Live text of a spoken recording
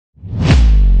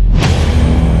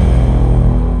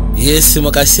Yes,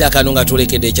 mukasi akanunga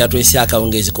tulekedde kyatwese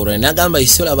akawungezi korona nagamba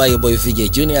isola bayo boy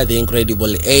VJ Junior the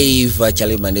incredible Ava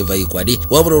Chalema never equally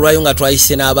waburo lwayo nga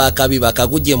twayise n'abakabi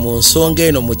bakaguje mu nsonga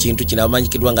eno mu kintu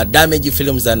kinamanyikidwa nga Damage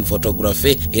Films and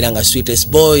Photography era nga Sweetest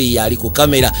boy ali ku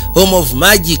kamera Home of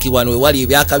Magic wanwe wali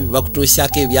ebyakabi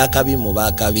bakutuusyako ebyakabi mu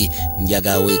bakabi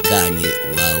njaga wekanye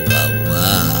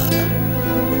wow.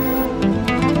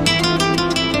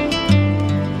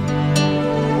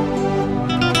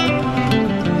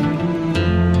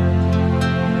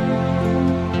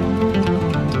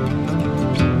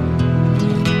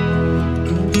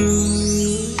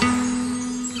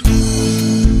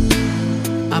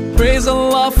 Praise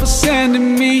Allah for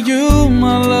sending me you,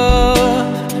 my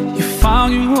love. You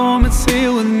found your home, it's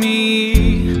here with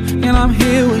me, and I'm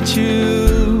here with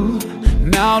you.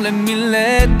 Now let me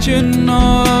let you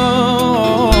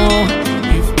know,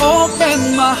 you've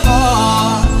opened my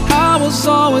heart. I was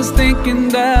always thinking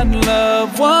that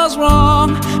love was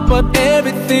wrong, but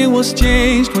everything was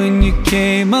changed when you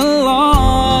came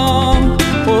along.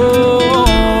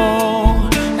 Oh,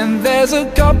 and there's a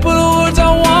couple of words I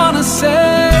wanna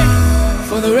say.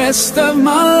 For the rest of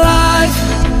my life,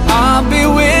 I'll be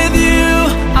with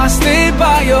you. I'll stay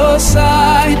by your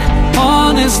side,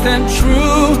 honest and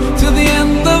true, till the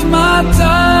end of my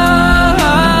time.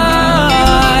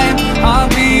 I'll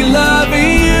be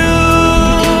loving you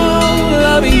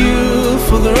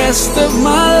for the rest of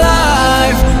my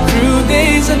life. Through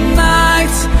days and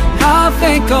nights, I'll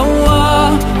thank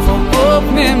Allah for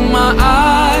opening my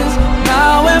eyes.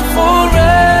 Now and forever,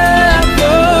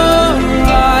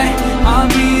 I'll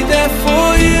be there for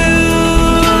you.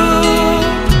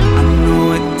 I know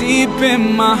it deep in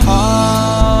my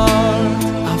heart.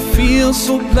 I feel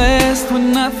so blessed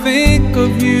when I think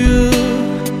of you,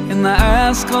 and I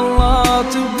ask Allah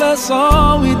to bless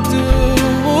all we do.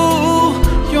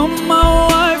 You're my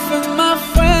wife and my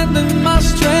friend and my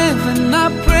strength, and I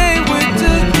pray we're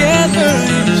together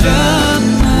in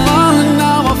Jannah. Oh,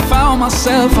 now I found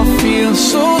myself, I feel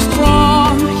so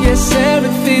strong. Yes,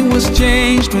 everything was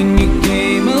changed when you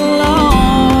came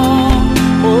along.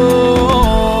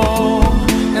 Oh,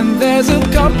 and there's a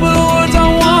couple of words I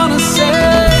wanna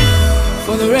say.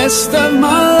 For the rest of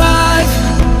my life,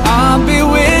 I'll be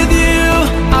with you.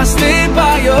 I'll stay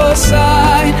by your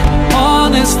side,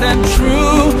 honest and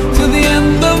true, till the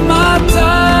end of my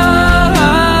time.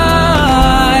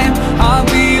 I'll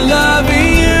be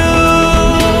loving you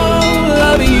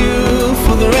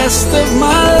for the rest of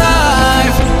my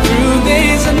life. Through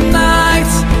days and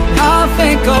nights, I'll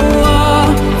thank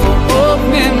Allah for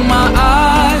opening my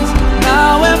eyes.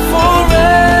 Now and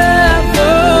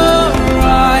forever,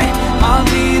 I'll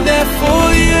be there for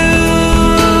you.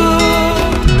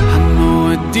 I know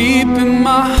it deep in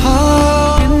my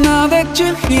heart. And now that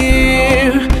you're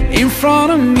here in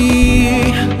front of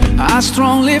me, I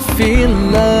strongly feel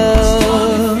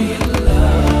love.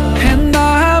 And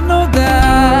I have no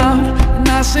doubt, and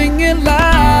I sing it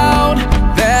loud,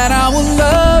 that I will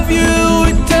love you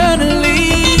eternally.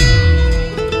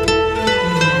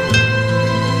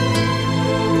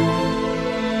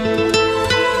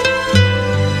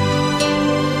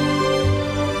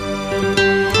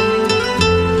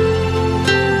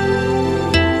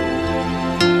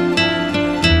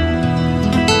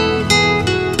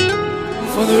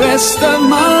 For the rest of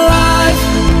my life,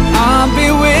 I'll be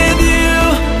with you.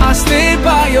 I'll stay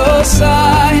by your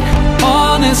side,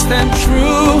 honest and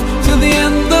true, till the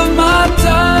end